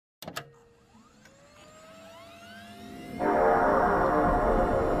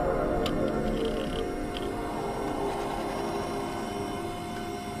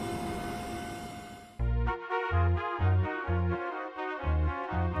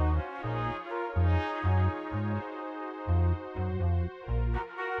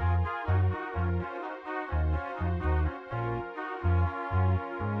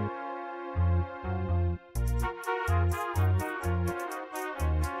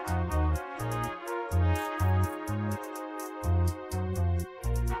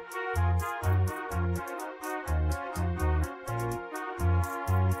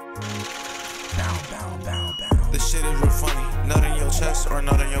is real funny. Nut in your chest or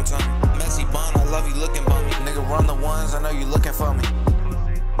nut in your tummy. Messy bun, I love you looking bummy. Nigga, run the ones, I know you looking for me.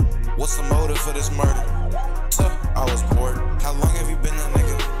 What's the motive for this murder? I was bored. How long have you been a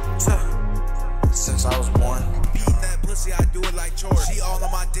nigga? Since I was born. Beat that pussy, I do it like chores. She all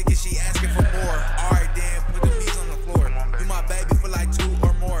on my dick and she